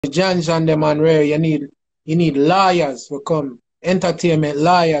John and them and Ray, you need lawyers to come, entertainment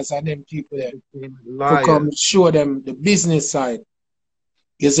lawyers and them people there to come Liars. show them the business side.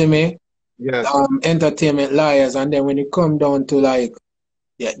 You see me? Yes. Entertainment lawyers, and then when you come down to like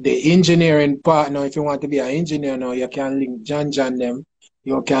the engineering part now, if you want to be an engineer now, you can link John them,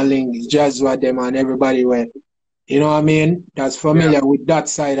 you can link Jazwa them and everybody where, you know what I mean? That's Yeah. familiar with that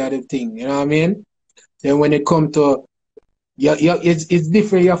side of the thing, you know what I mean? Then when it come to it's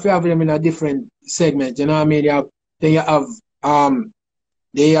different. You have to have them in a different segment. You know what I mean? Then you have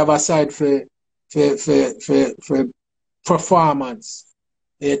they have a side for performance.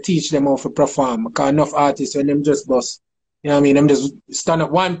 They teach them how to perform. Because enough artists when them just bust. You know what I mean? Them just stand up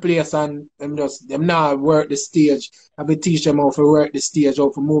one place and them now work the stage. I will teach them how to work the stage,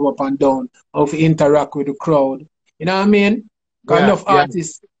 how to move up and down, how to interact with the crowd. You know what I mean? Because Yeah. enough Yeah.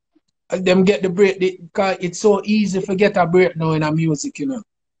 artists them get the break because it's so easy to get a break now in a music, you know.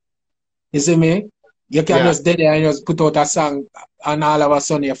 You see me? You can Yeah. just dead there and just put out a song and all of a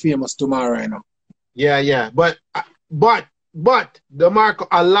sudden you're famous tomorrow, you know. Yeah. Yeah. But Demarco,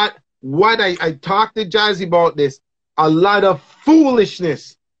 a lot. What I talked to Jazzy about this. A lot of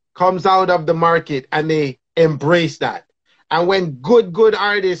foolishness comes out of the market, and they embrace that. And when good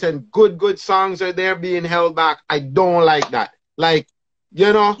artists and good songs are there being held back, I don't like that. Like,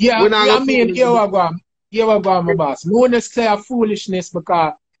 Yeah, we're not yeah, I gonna put mean, it in here we go, my boss. No one say a foolishness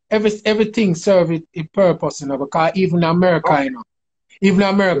because everything serve it purpose, you know, because even America, you know. Even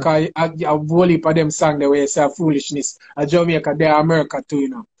America, I whole heap of them song the way say foolishness. Jamaica, they are America too, you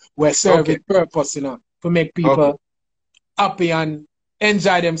know. Where serve okay, it purpose, you know, to make okay, people happy and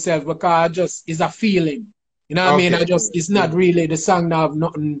enjoy themselves because it's a feeling. You know what I mean? okay. It's not really the song now have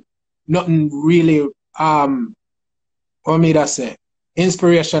nothing really what me that say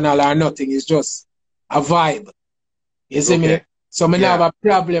inspirational or nothing. It's just a vibe. You see me? Okay. So me not Yeah. have a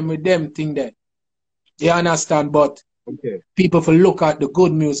problem with them thing there. You understand? But Okay. people will look at the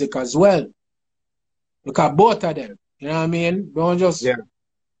good music as well. Look at both of them. You know what I mean? Don't Yeah.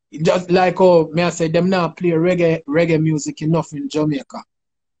 just like oh me I say them now play reggae music enough in Jamaica.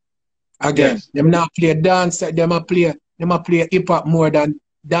 Again, Yes. them not play dance, them a play hip hop more than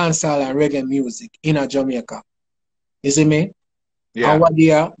dancehall and reggae music in a Jamaica. You see me? And Yeah. what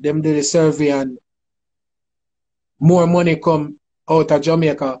year them do the survey and more money come out of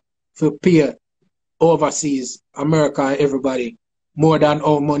Jamaica for pay overseas, America and everybody, more than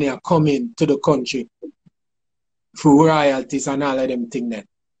how money are coming to the country for royalties and all of them things then.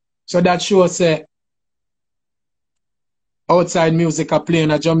 So that shows outside music are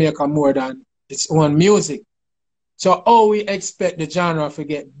playing in Jamaica more than its own music. So how we expect the genre to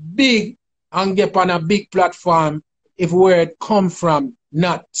get big and get on a big platform if where it come from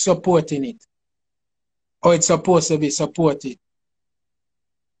not supporting it or it's supposed to be supported.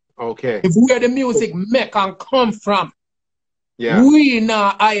 Okay. If where the music make and come from, Yeah. we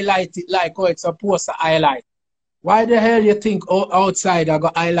not highlight it like how it's supposed to highlight. Why the hell you think outside I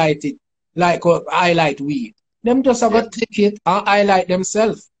got highlight it like how highlight weed? Them just Yeah. got take it and highlight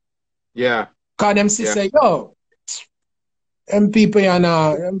themselves. Yeah. Cause them see Yeah. say, yo, them people are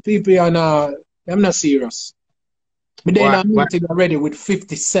not, them not serious. But they in a What? meeting already with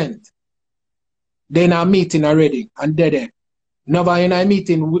 50 Cent. They in a meeting already and they there. Never in a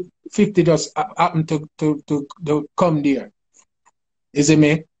meeting with 50 just happen to come there. You see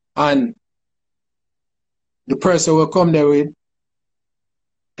me? And the person will come there with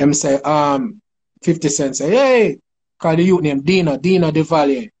him say, 50 Cent say, hey, call the youth name Dino the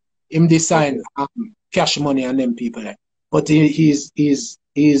Valley. Him design Okay. cash money and them people there. But he's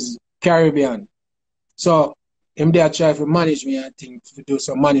Caribbean. So him there try to manage me, I think, to do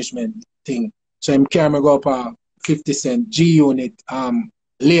some management thing. So him carry me go up a 50 Cent G Unit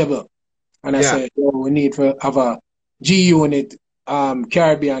label. And I Yeah. said, oh, we need to have a G Unit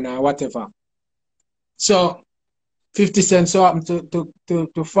Caribbean or whatever. So 50 Cent so happened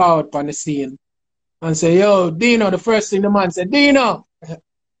to forward on the scene and say, yo, Dino, the first thing the man said, Dino,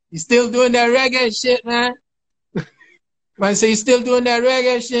 you still doing that reggae shit, man? Man say, you still doing that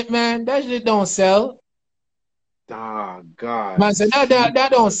reggae shit, man? That shit don't sell. Oh God. Man said,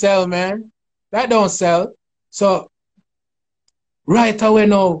 that don't sell, man. That don't sell. So right away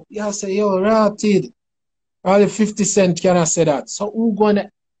now, you say, yo, rotted. Only 50 Cent cannot say that. So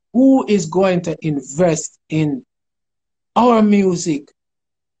who is going to invest in our music?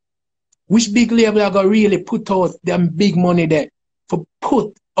 Which big label are gonna really put out them big money there for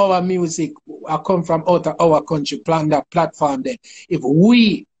put our music come from out of our country, plan that platform there. If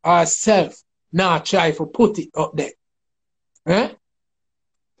we ourselves now try to put it up there. Eh?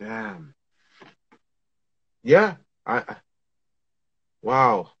 Damn. Yeah.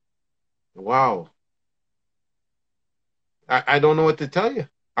 Wow. Wow. I don't know what to tell you.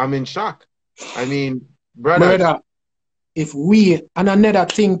 I'm in shock. I mean, brothers. Brother, if we, and another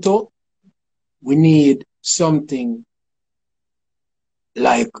thing too, we need something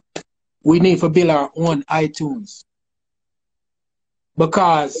like, we need to build our own iTunes.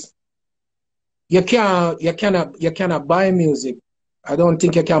 Because you cannot buy music. I don't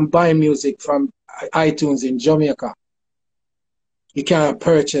think you can buy music from iTunes in Jamaica. You cannot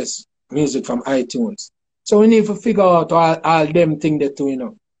purchase music from iTunes. So we need to figure out all them things that do,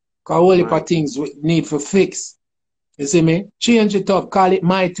 Because all heap Right. of things we need to fix. You see me? Change it up, call it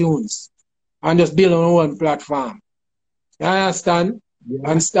My Tunes, and just build our own platform. You understand?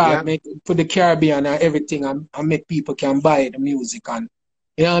 Yeah. And start Yeah. make for the Caribbean and everything, and make people can buy the music, and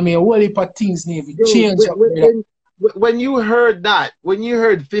you know what I mean? A whole heap of things need to Yo, change up, brother. when you heard that, when you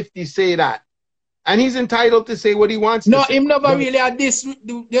heard 50 say that, and he's entitled to say what he wants to No, say. him never really had this.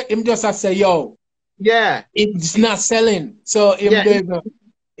 Him just a say, yo, Yeah. it's not selling. So Yeah. him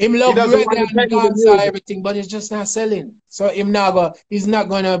He love doesn't reggae want to and pay the dance or music. everything, but it's just not selling. So he's not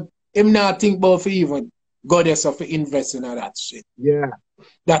gonna, think about for even go there so for invest in all that shit. Yeah.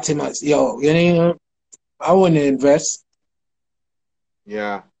 That's him as, yo, I wanna invest.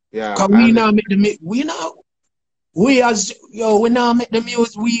 Yeah. Yeah. Cause I we now understand. make we now make the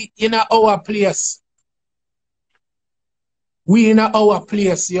music, we in our place. We in our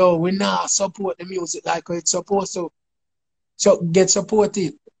place, yo. We now support the music like it's supposed to. So get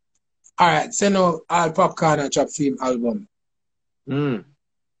supported. Alright, send out all Popcorn and Trap Film album. Mm.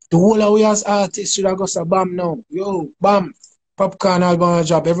 The whole of we as artists should have got a bam now. Yo, bam. Popcorn album and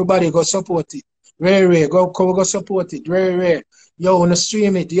Trap. Everybody go support it. Rare, go support it. Rare. Yo, wanna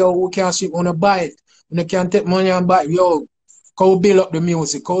stream it. Yo, who can stream, wanna buy it. When can take money and buy it. Yo, go build up the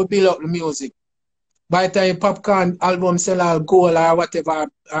music. Go build up the music. By the time Popcorn album sell out gold or whatever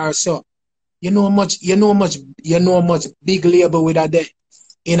or so. You know much big label with a day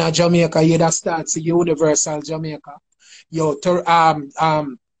in a Jamaica, you that starts Universal Jamaica. Yo,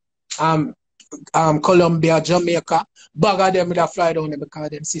 Colombia, Jamaica, bag of them that fly down there because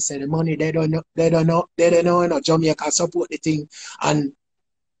them see say the money they don't know, Jamaica support the thing, and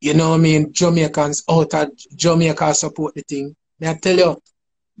you know what I mean, Jamaicans out of Jamaica support the thing. Me I tell you,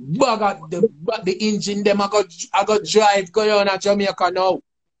 bag of the engine them I got drive go down to Jamaica now.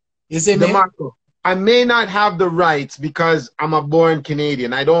 You see me? Demarco, I may not have the rights because I'm a born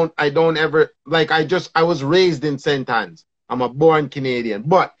Canadian. I don't ever like I was raised in St. Anne's. I'm a born Canadian,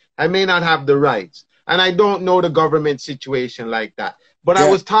 but I may not have the rights. And I don't know the government situation like that. But I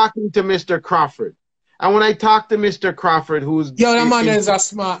Yeah. was talking to Mr. Crawford. And when I talked to Mr. Crawford, who's Yo, the man is a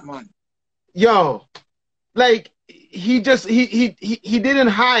smart man. yo, like he didn't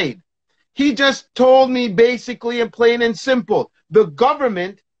hide. He just told me basically and plain and simple. The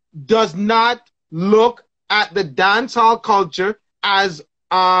government does not look at the dancehall culture as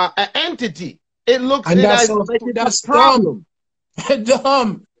an entity. It looks at And it that's as how, like it's a that's dumb. problem.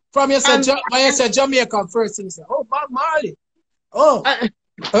 Dumb. From And, when you said Jamaica first thing, say, oh, Bob Marley. Oh, I,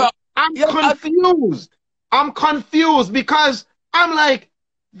 uh, I'm yeah, confused. I'm confused because I'm like,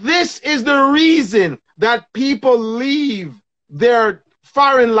 this is the reason that people leave their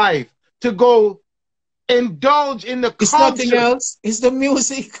foreign life to go indulge in the it's nothing culture. else. It's the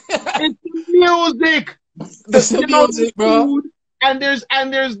music. It's the music. It's the There's music, bro. food and there's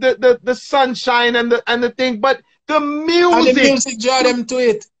the sunshine and the thing, but the And the music, music draw them to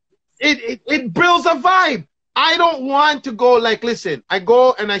it. it builds a vibe. I don't want to go like, listen, I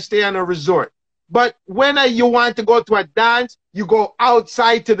go and I stay on a resort. But when you want to go to a dance, you go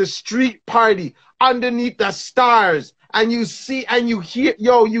outside to the street party underneath the stars and you see and you hear,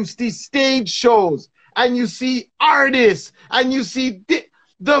 you see stage shows and you see artists and you see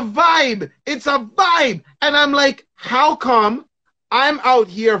the vibe. It's a vibe. And I'm like, how come I'm out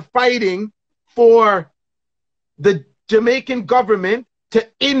here fighting for the Jamaican government to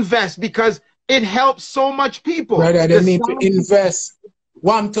invest because it helps so much people. Brother, they need to invest.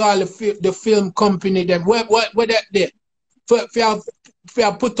 One to all the film company, them. Where that there? For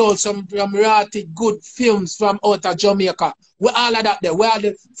you put out some reality good films from out of Jamaica. Where all of that there? Where are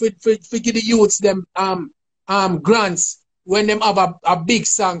the for give the youths them grants when them have a big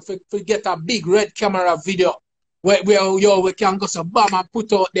song for get a big red camera video where we can go some bam and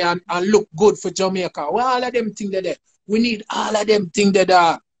put out there and look good for Jamaica. Where all of them things there? We need all of them things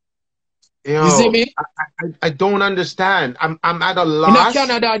there. Yo, you see me? I don't understand. I'm at a In loss.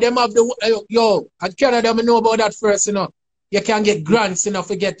 Canada, them have the at Canada, we know about that first, You can get grants,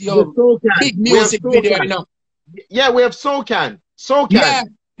 for get big music video, Yeah, we have SoCan. Yeah,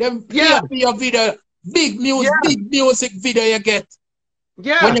 them pay for your video, big music video you get.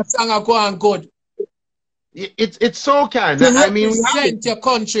 When Yeah, your song are going good, it's so can. to I mean, we have it. represent your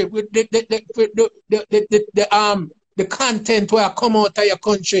country with the content where come out of your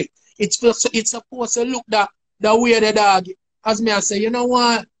country. It's supposed to look that way the dog. As me I say, you know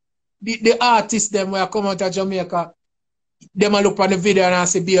what? The artists them where come out of Jamaica, them a look on the video and I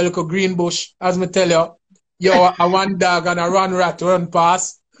see be a little green bush. As me tell you, yo, a one dog and a run rat run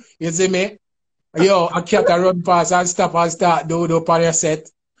past. You see me? Yo, a cat a run past and stop and start do it up on your set.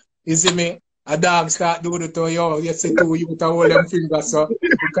 You see me? A dog start doing it to yo, you see two you to hold them fingers so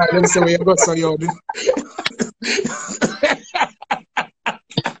because them say where you go so yo.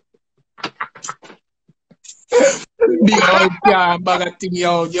 Big old car and bag of thing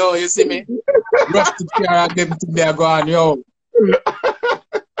yo, you see me? Rusty car and them thing there going, yo.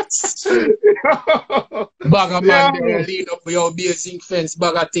 Bag of man there Yo, lean up with your basic fence,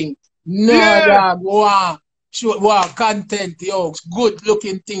 bag of thing. No yeah, dog, wow. Wow, content, yo, good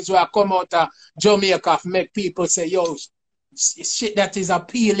looking things will come out of Jamaica make people say, yo, shit that is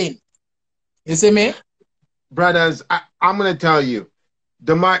appealing. You see me? brothers, I'm gonna tell you,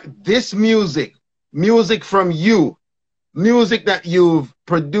 this music from you, music that you've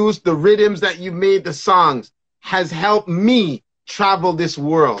produced, the rhythms that you made, the songs, has helped me travel this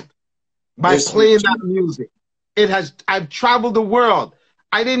world by Yes, playing that music. I've traveled the world.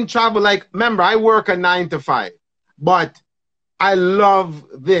 I didn't travel like, remember, I work a 9 to 5, but I love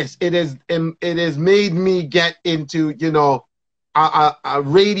this. It has made me get into, you know, a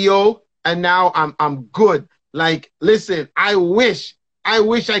radio, and now I'm good. Like, listen, I wish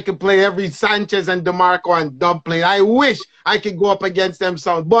I could play every Sanchez and Demarco and dub play. I wish I could go up against them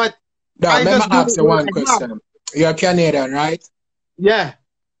sound, but now, I let me just do ask it you what one I got. question. You're Canadian, right? Yeah,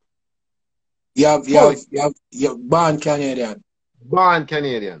 full You're born Canadian. born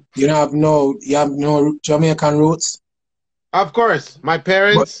Canadian. You have no Jamaican roots? Of course, my But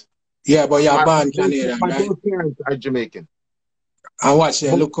parents, yeah, but you're my, born Canadian, my right? both parents are Jamaican. And watch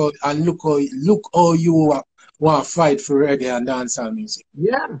here, Both, look how you want to fight for reggae and dancehall music.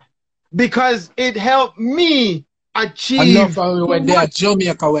 yeah, because it helped me Enough achieve of we so were there, much.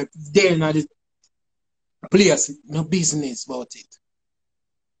 Jamaica were there in the place, no business about it.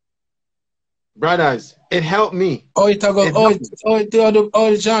 Brothers, it helped me. How it a go, It helped me. how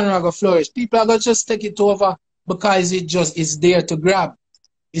the genre go flourish. People are gonna just take it over because it's there to grab.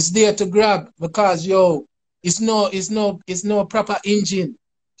 It's there to grab because yo, it's no proper engine.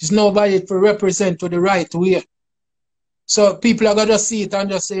 It's nobody to represent to the right way. So people are gonna just see it and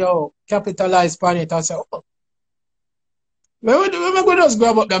just say, oh, capitalize on it and say, oh, we're gonna just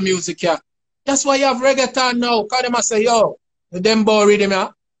grab up the music here. That's why you have reggaeton now. Cause them a say, yo, the dembow rhythm, yeah.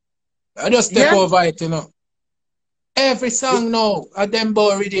 I just take Yeah, over it, you know. Every it, song now, a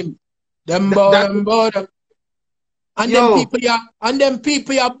dembow rhythm. that, Them. yo, And them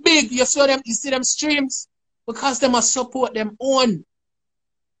people are big. You see them streams because them are support them own.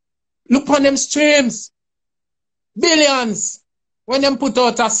 Look on them streams, billions when them put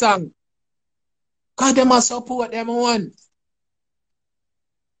out a song. Cause them are support them own.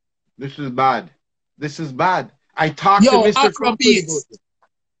 this is bad. This is bad. I talked to Yo, Mr. Crawford about Afrobeats. it.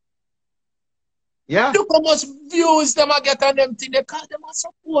 Yeah, Look how much views them are get on them thing. They call them a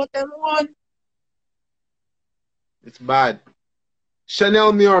support them own. it's bad.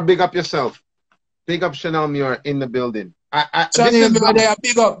 Chanel Muir, big up yourself. Big up Chanel Muir in the building. This Channel is me bad. they are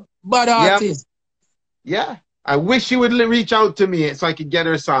big up. Bad Yeah, artist. yeah. I wish she would reach out to me so I could get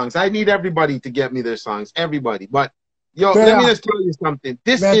her songs. I need everybody to get me their songs. Everybody. But yo, let me Brother, just tell you something.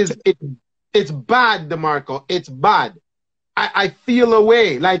 This but is it's bad, DeMarco. It's bad. I feel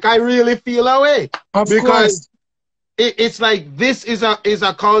away. Like I really feel away. of Because course. it's like this is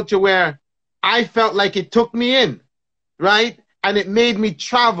a culture where I felt like it took me in, right? And it made me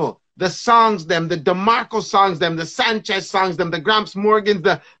travel. The songs, them, the DeMarco songs, them, the Sanchez songs, them, the Gramps Morgans,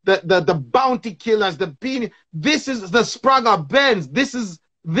 the Bounty Killers, the Beanie. This is the Spraga Benz. This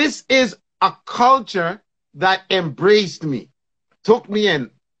is a culture that embraced me, took me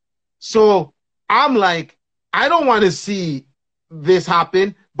in. So I'm like, I don't want to see this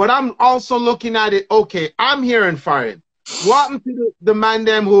happen, but I'm also looking at it. Okay, I'm hearing foreign. What happened to the man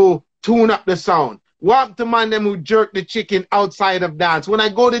them who tune up the sound? What happened to man them who jerk the chicken outside of dance? When I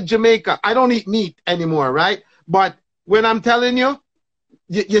go to Jamaica, I don't eat meat anymore, right? But when I'm telling you,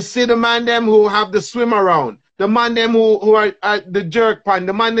 you see the man them who have the swim around, the man them who are the jerk pan,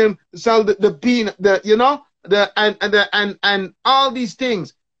 the man them sell the peanut, and all these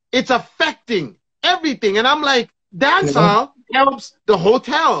things. It's affecting everything, and I'm like, You know? dancehall helps the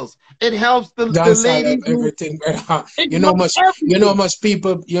hotels. It helps the Dance all ladies of who everything, brother. it helps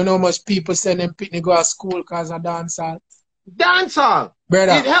everything. Much people send them picnic go to school because of dance hall. Dancehall. It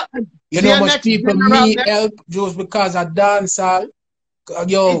Brother, helped. you See know how a much next people general me there? help just because of dancehall? It,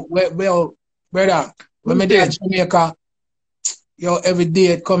 Yo, well, brother, when me there in listen, Jamaica, yo, every day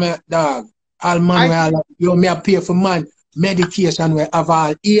it come here, dog. All man I where all, yo, me a pay for man medication where have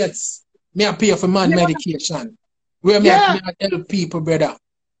all AIDS. Me a pay for man yeah, medication. Where me yeah. a help people, brother.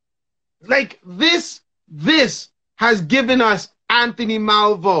 Like this has given us Anthony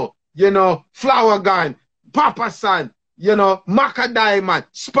Malvo, you know, Flower Gun, Papa San, you know, Maca Diamond,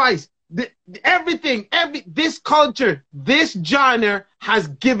 Spice, everything, this culture, this genre has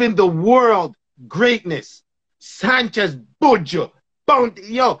given the world greatness. Sanchez, Bujo, Bounty,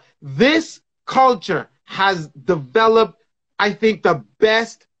 yo, this culture has developed, I think, the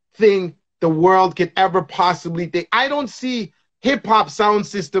best thing the world could ever possibly think. I don't see hip hop sound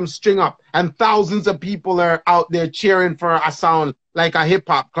system string up and thousands of people are out there cheering for a sound like a hip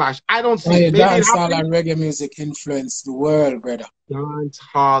hop clash. I don't see it. Hey, Maybe it dancehall happened. and reggae music influence the world, brother. Dance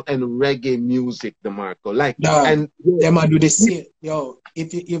hall and reggae music, DeMarco. Like, Dog, and them a do the same. Yo,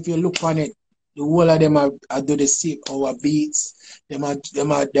 if you look on it, the whole of them are do the same. Our beats, them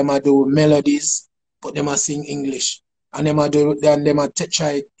a do melodies, but them a sing English, and them a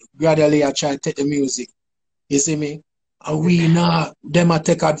try gradually I try to take the music. You see me? And we not them a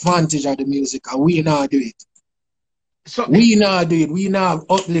take advantage of the music, and we not do it. so We not do it. We not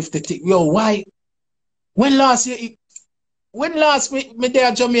uplift the thing. Yo, why? When last year, when last me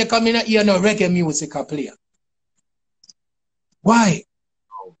there Jamaica, me not hear no reggae music a play. Why?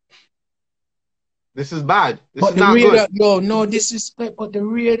 this is bad. This But is the not good. radio, yo, no disrespect, but the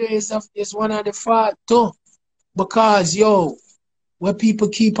radio is one of the fault too. Because, yo, when people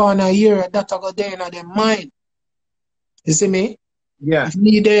keep on a hear that I go there in their mind. You see me? Yeah, If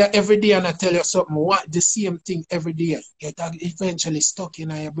me there every day and I tell you something, what the same thing every day, it eventually stuck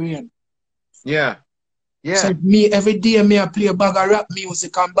in your brain. yeah, So yeah. me every day me I play a bag of rap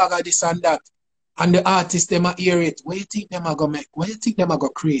music and bag of this and that. And the artists them a hear it. What you think them a go make? What you think them a go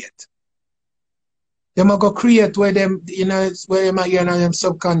create? Them a go create where them, you know, where them a hear in them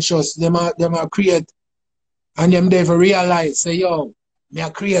subconscious. Them a create and them never realize, say, yo, me I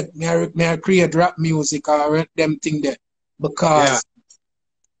create rap music or them thing there. Yeah. Because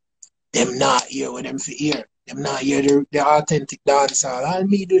them not hear what them for hear. Them not hear the authentic dancehall. All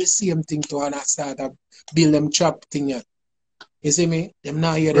me do the same thing to and I start to build them trap thing here. You see me? Them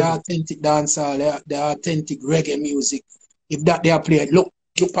not hear the authentic dancehall, the authentic reggae music. If that they are playing, look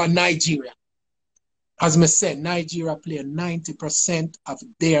on Nigeria. As me said, Nigeria play 90% of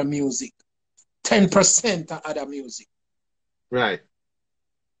their music, 10% of other music. Right.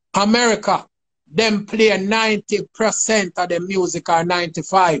 America, them play 90% of the music or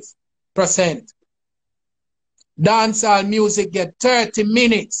 95%. Dancehall music get 30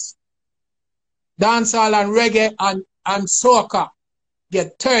 minutes. Dancehall and reggae and soca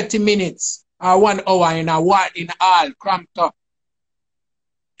get 30 minutes or 1 hour in all cramped up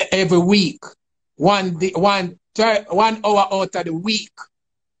every week. 1 hour out of the week.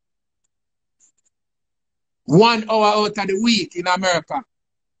 1 hour out of the week in America.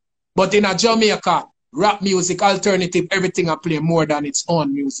 But in a Jamaica, rap music, alternative, everything I play more than its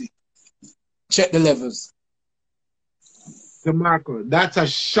own music. Check the levels. DeMarco, that's a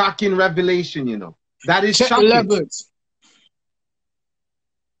shocking revelation, you know. That is Check the shocking. levels.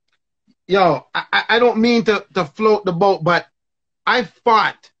 Yo, I don't mean to float the boat, but I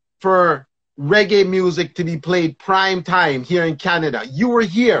fought for reggae music to be played prime time here in Canada. You were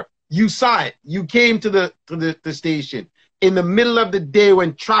here. You saw it. You came to the station in the middle of the day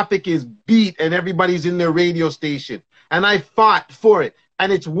when traffic is beat and everybody's in their radio station. And I fought for it.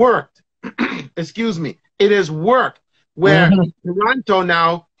 And it's worked. Excuse me. It has worked. Where Toronto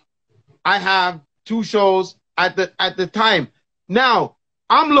now, I have 2 shows at the time. Now,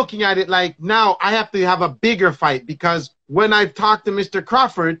 I'm looking at it like now I have to have a bigger fight because when I've talked to Mr.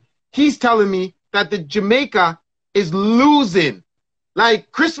 Crawford, he's telling me that the Jamaica is losing.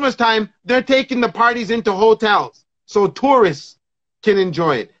 Like Christmas time, they're taking the parties into hotels so tourists can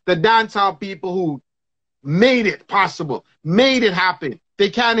enjoy it. The dancehall people who made it possible, made it happen, they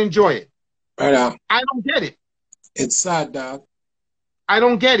can't enjoy it. Right. I don't get it. It's sad, dog. I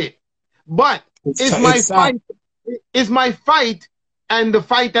don't get it. But it's my fight and the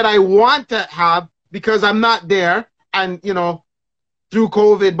fight that I want to have because I'm not there and, you know, through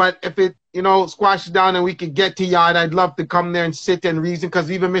COVID, but if it, you know, squashes down and we could get to yard, I'd love to come there and sit and reason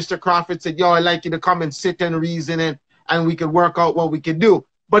because even Mr. Crawford said, yo, I'd like you to come and sit and reason and we could work out what we could do.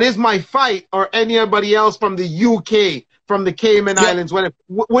 But is my fight or anybody else from the UK, from the Cayman Islands,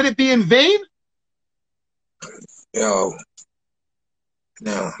 would it be in vain? Yo,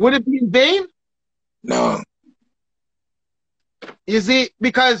 no. Would it be in vain? No. You see,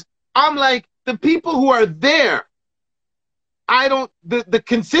 because I'm like, the people who are there, the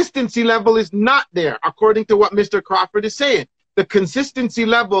consistency level is not there, according to what Mr. Crawford is saying. The consistency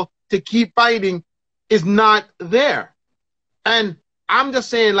level to keep fighting is not there. And I'm just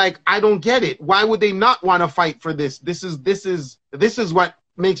saying, like, I don't get it. Why would they not want to fight for this? This is what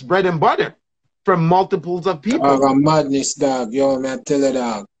makes bread and butter from multiples of people. Dog, a madness, dog. Yo, man, tell you,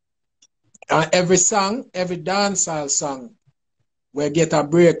 dog. Every song, every dancehall song, we get a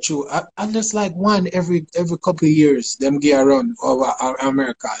breakthrough. I just like one every couple of years. Them get around over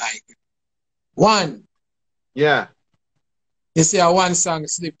America, like one. Yeah. You see, a one song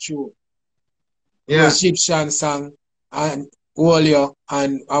slip through. Yeah. Egyptian song and Wolio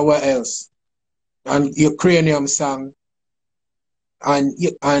and what else? And Ukrainian song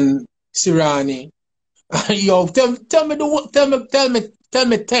and Sirani. Yo, tell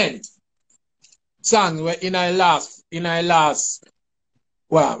me 10 songs where in our last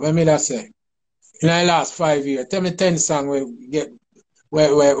well, let me just say in our last 5 years. Tell me 10 songs where get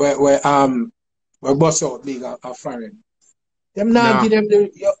where bust out big a foreign. Them not No. give them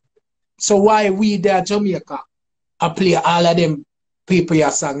the so why we there Jamaica I play all of them people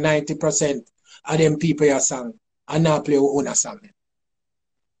your song 90% of them people your song and not play our own song.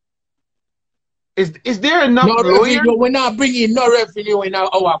 Is there enough No lawyers? revenue, we're not bringing no revenue in our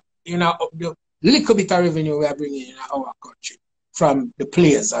the little bit of revenue we are bringing in our country from the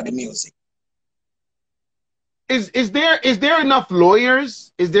players of the music. Is there enough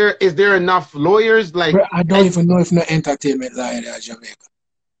lawyers? Is there enough lawyers like Bro, I don't even know if no entertainment lawyer there in Jamaica.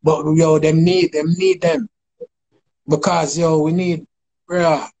 But yo, them need them. Because yo, we need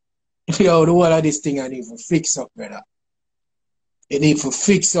bro, yo, the whole of this thing I need to fix up, brother. It need to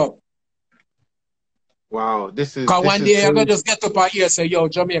fix up. wow, this is Cause one day crazy. you're gonna just get up and hear say, yo,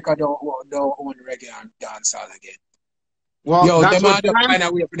 Jamaica don't own reggae and dancehall again. Well, Yo, that's them are what the kind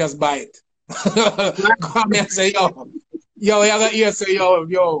of way to just buy it. Come here and say, yo, you're gonna hear say,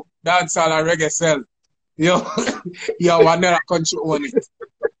 yo, dancehall and reggae sell. Yo, yo, another country own it.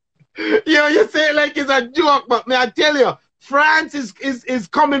 Yo, you say it like it's a joke, but may I tell you, France is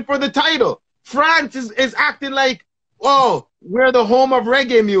coming for the title. France is acting like, oh, we're the home of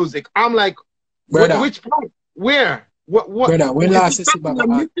reggae music. I'm like, Brother, which part? Where? What? brother, when Is last it you see something bag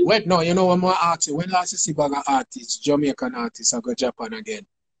I'm of art? missing? Wait, no, you know what more ask you? When last you see bag of artists, Jamaican artists, I go Japan again.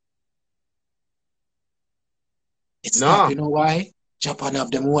 It's not, No. you know why? Japan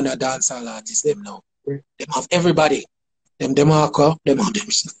have them own a dancehall artists, them now. Them have everybody. Them Demarco, them have them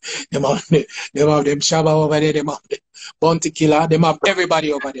Shaba over there, them have them Bounty Killer, them have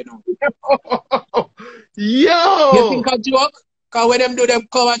everybody over there now. You think Yo, a joke? Cause when them do them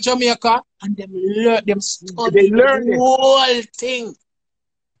cover Jamaica and them learn them they study the learn it. whole thing.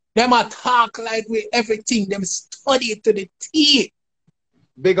 Them a talk like with everything. Them study to the T.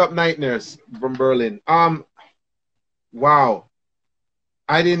 Big up Night Nurse from Berlin. Wow.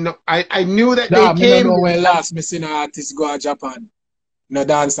 I didn't know. I knew that they Nah, me don't came. know when last me seen an artist go to Japan. No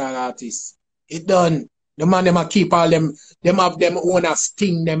dancehall artist. It done. The man them a keep all them have them own a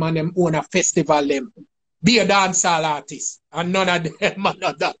sting them and them own a festival them. Be a dancehall artist. And none of them are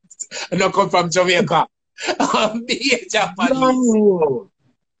not that. Not come from Jamaica. Be a Japanese. No.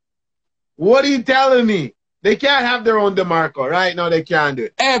 What are you telling me? They can't have their own Demarco, right? No, they can't do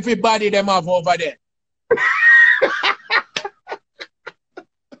it. Everybody them have over there.